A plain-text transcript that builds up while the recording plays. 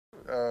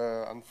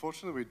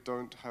unfortunately, we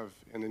don't have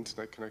an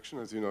internet connection,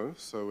 as you know,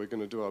 so we're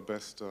going to do our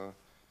best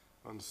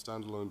on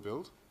standalone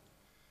build.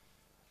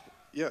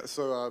 Yeah,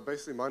 so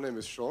basically my name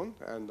is Sean,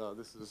 and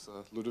this is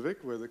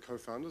Ludovic. We're the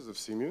co-founders of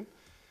Cmune.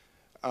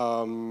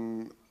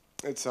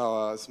 It's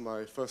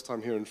my first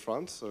time here in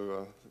France,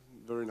 so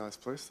very nice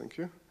place, thank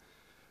you.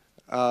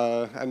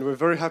 And we're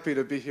very happy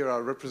to be here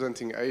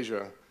representing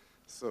Asia.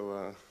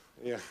 So,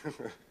 yeah.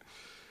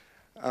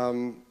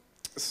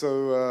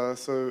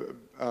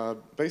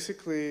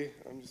 Basically,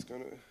 I'm just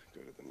going to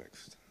go to the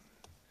next.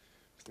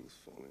 Things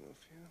falling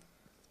off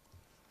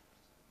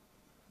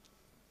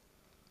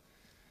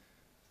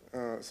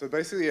here. So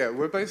basically, yeah,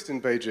 we're based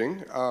in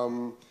Beijing.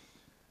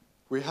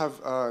 We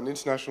have an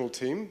international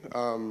team,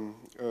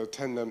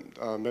 10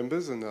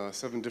 members and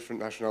 7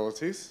 different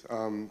nationalities.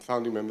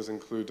 Founding members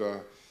include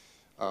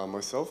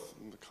myself,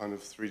 the kind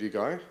of 3D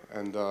guy,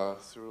 and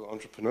serial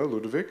entrepreneur,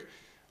 Ludovic.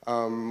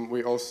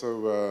 We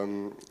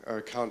also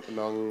count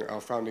among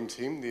our founding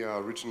team the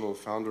original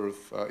founder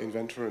of,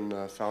 inventor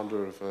and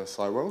founder of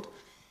SciWorld,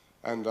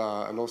 and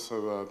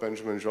also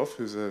Benjamin Joff,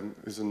 who's an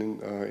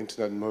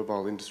internet and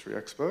mobile industry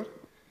expert.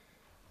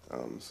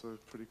 So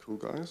pretty cool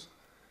guys.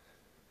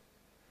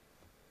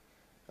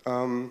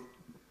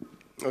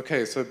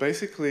 Okay, so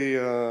basically,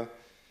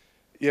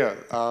 yeah,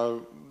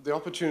 the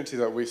opportunity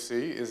that we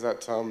see is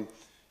that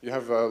you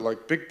have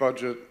like big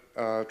budget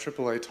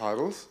AAA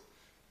titles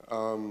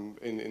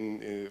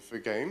for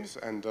games,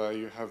 and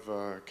you have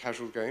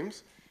casual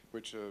games,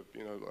 which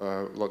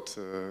are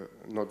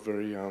not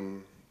very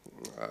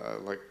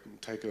like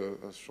take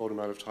a short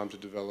amount of time to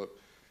develop,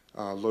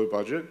 low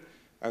budget,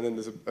 and then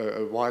there's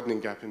a widening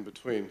gap in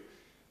between.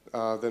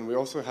 Then we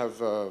also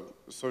have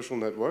social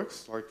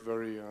networks, like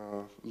very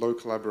low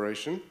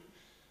collaboration.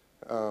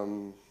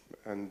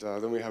 And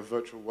then we have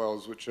virtual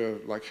worlds, which are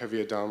like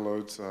heavier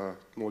downloads,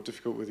 more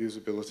difficult with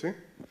usability.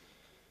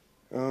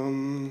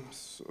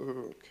 So,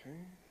 okay.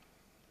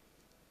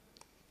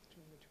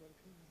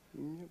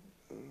 Yep,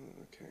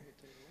 okay.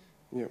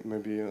 Yeah,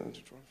 maybe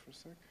to drive for a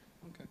sec.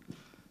 Okay.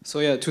 So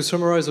yeah, to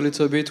summarize a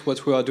little bit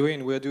what we are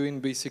doing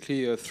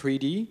basically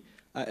 3D.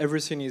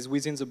 Everything is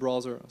within the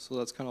browser, so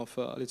that's kind of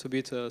a little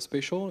bit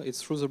special.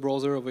 It's through the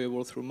browser,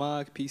 available through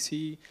Mac,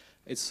 PC.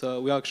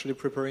 We're actually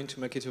preparing to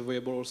make it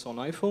available also on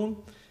iPhone.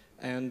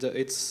 And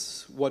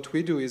what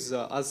we do is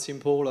as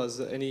simple as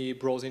any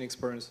browsing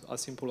experience,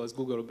 as simple as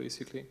Google,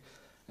 basically.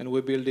 And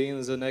we're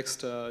building the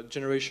next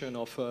generation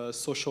of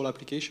social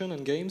application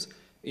and games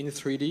in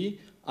 3D,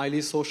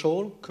 highly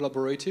social,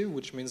 collaborative,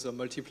 which means a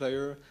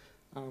multiplayer,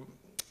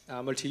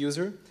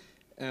 multi-user.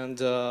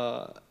 And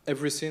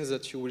everything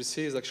that you will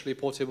see is actually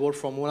portable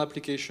from one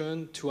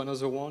application to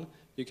another one.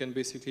 You can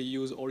basically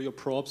use all your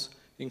props,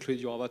 include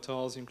your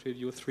avatars, include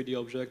your 3D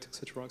object,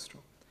 etc.,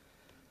 etc.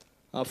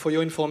 For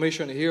your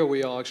information here,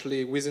 we are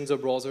actually within the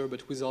browser,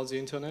 but without the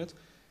internet.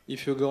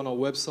 If you go on our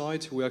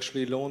website, we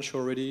actually launched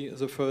already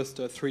the first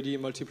 3D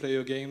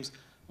multiplayer games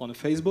on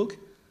Facebook.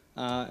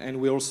 And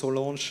we also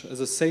launched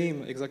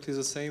exactly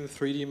the same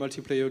 3D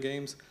multiplayer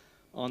games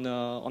on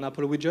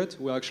Apple Widget.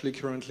 We're actually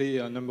currently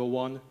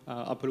 #1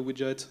 Apple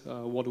Widget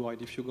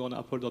worldwide if you go on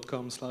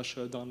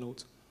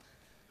apple.com/download.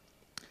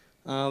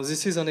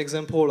 This is an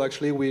example,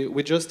 actually.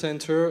 We just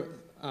enter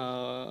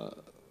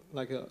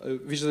like a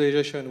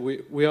visualization.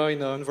 We are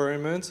in an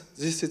environment.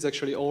 This is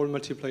actually all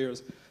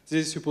multiplayers.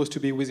 This is supposed to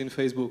be within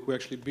Facebook. We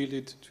actually built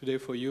it today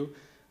for you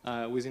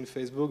within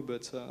Facebook,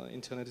 but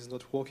internet is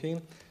not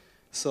working.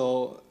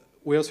 So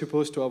we are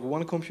supposed to have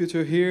one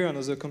computer here,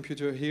 another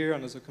computer here,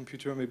 another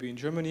computer maybe in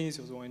Germany,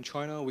 the other one in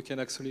China. We can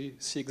actually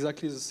see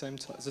exactly the same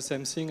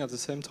thing at the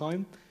same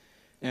time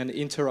and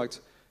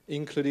interact.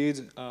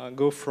 Included,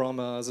 go from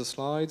the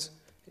slides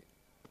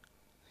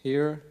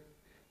here,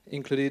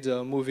 included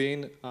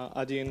moving,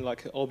 adding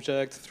like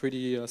object,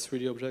 3D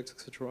objects,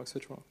 etc.,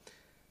 etc.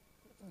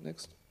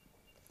 Next.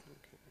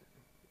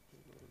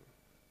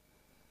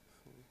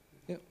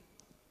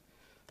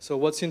 So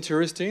what's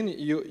interesting,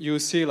 you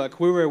see like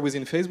we were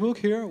within Facebook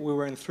here, we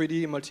were in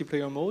 3D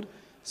multiplayer mode,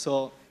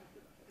 so,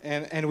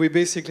 and we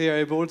basically are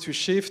able to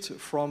shift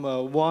from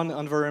one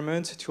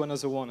environment to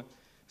another one.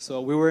 So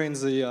we were in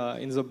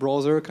the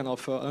browser, kind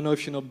of, I don't know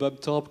if you know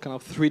BubTop, kind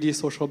of 3D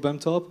social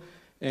BubTop,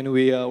 and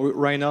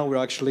right now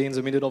we're actually in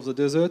the middle of the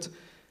desert,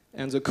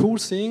 and the cool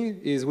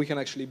thing is we can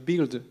actually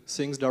build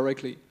things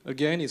directly.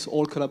 Again, it's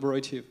all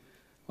collaborative.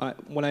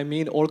 When I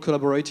mean all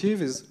collaborative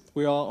is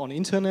we are on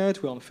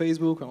internet, we're on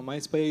Facebook, we're on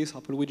MySpace,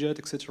 Apple Widget,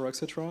 etc.,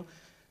 etc.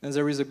 And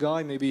there is a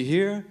guy maybe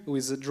here who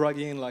is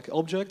dragging like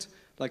object,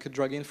 like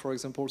dragging, for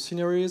example,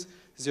 sceneries.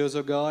 The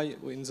other guy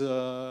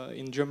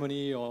in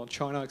Germany or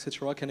China,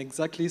 etc., can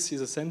exactly see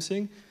the same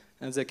thing,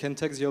 and they can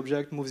take the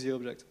object, move the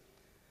object.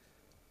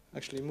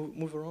 Actually,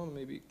 move around,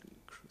 maybe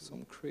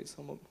create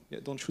some. Yeah,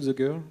 don't shoot the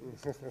girl.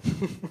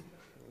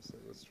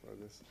 Let's try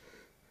this.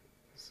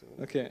 So.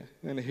 Okay,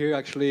 and here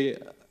actually.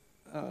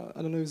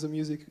 I don't know if the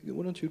music,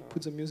 why don't you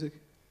put the music?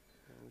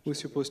 We're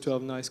supposed to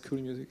have nice, cool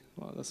music.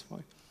 Well, that's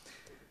fine.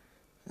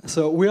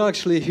 So we're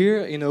actually here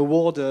in a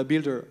world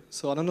builder.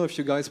 So I don't know if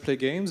you guys play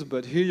games,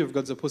 but here you've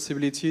got the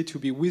possibility to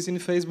be within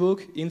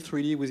Facebook, in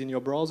 3D, within your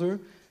browser,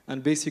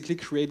 and basically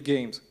create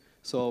games.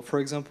 So for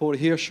example,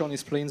 here Sean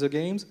is playing the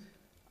games.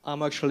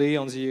 I'm actually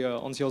on the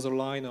other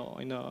line, or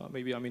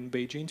maybe I'm in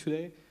Beijing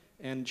today,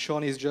 and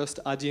Sean is just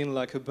adding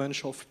like a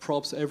bunch of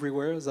props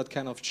everywhere that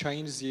kind of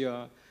change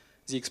the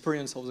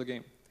experience of the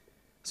game.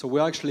 So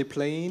we're actually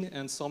playing,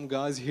 and some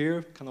guys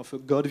here, kind of a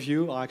god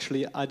view, are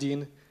actually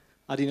adding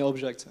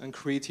objects and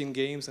creating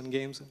games,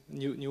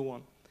 new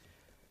one.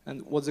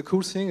 And what's the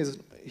cool thing is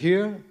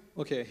here,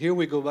 okay, here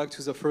we go back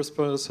to the first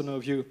person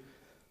view.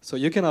 So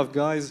you can have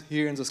guys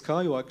here in the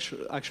sky who are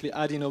actually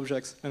adding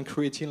objects and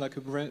creating like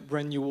a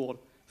brand new world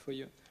for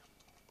you.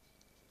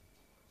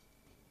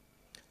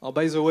 Oh,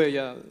 by the way,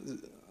 yeah,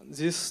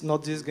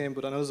 not this game,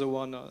 but another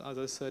one, as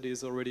I said,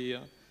 is already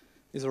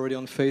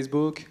on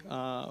Facebook.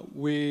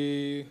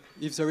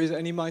 If there is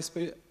any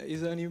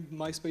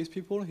MySpace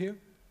people here?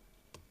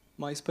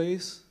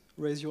 MySpace,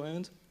 raise your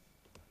hand.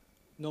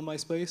 No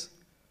MySpace?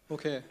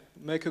 Okay,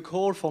 make a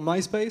call for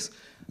MySpace.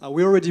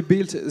 We already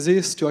built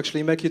this to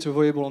actually make it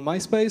available on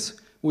MySpace,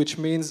 which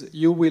means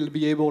you will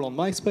be able on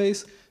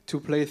MySpace to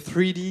play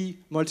 3D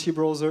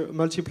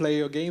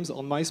multiplayer games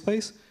on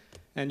MySpace,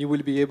 and you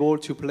will be able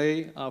to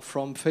play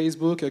from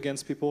Facebook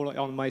against people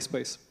on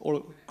MySpace,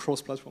 all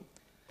cross-platform.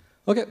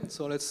 Okay,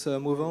 so let's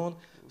move on.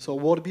 So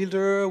world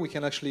builder, we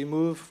can actually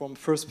move from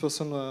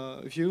first-person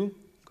view,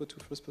 go to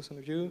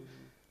first-person view,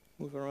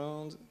 move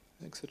around,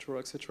 etc.,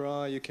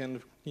 etc. You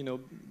can,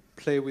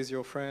 play with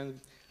your friend.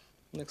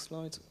 Next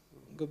slide.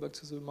 Go back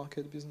to the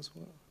market business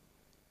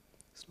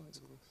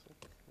slides.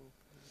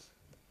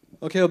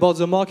 Okay, about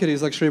the market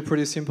is actually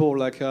pretty simple.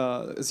 Like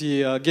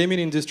the gaming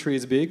industry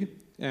is big,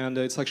 and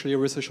it's actually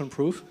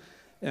recession-proof,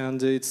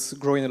 and it's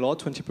growing a lot,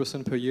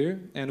 20% per year.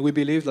 And we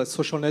believe that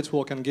social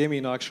network and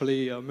gaming are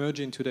actually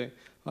merging today.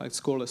 It's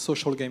called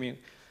social gaming.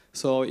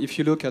 So if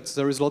you look at,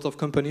 there is a lot of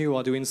companies who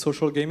are doing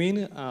social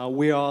gaming.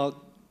 We are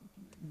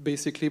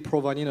basically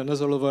providing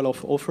another level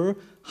of offer,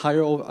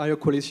 higher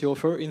quality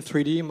offer in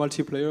 3D,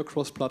 multiplayer,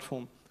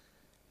 cross-platform.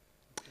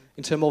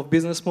 In terms of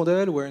business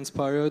model, we're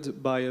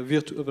inspired by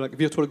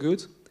virtual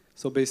goods,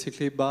 so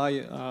basically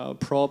by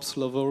props,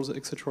 levels,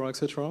 etc.,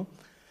 etc.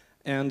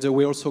 And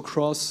we also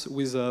cross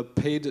with a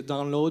paid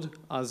download,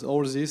 as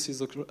all this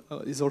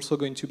is also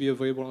going to be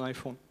available on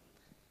iPhone.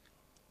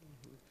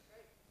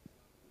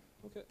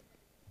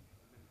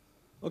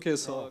 Okay,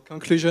 so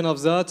conclusion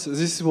of that,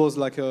 this was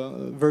like a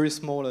very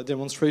small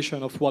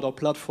demonstration of what our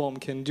platform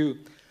can do.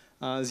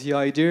 The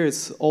idea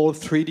is all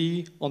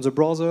 3D on the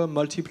browser,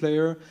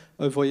 multiplayer,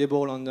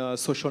 available on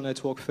social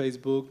network,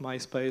 Facebook,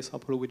 MySpace,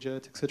 Apple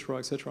Widget, etc.,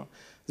 etc.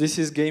 This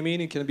is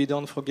gaming. It can be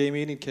done for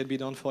gaming. It can be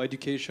done for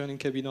education. It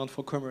can be done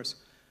for commerce.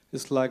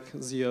 It's like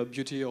the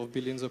beauty of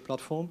building the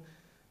platform.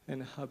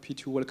 And happy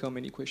to welcome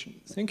any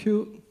questions. Thank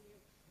you.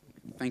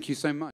 Thank you so much.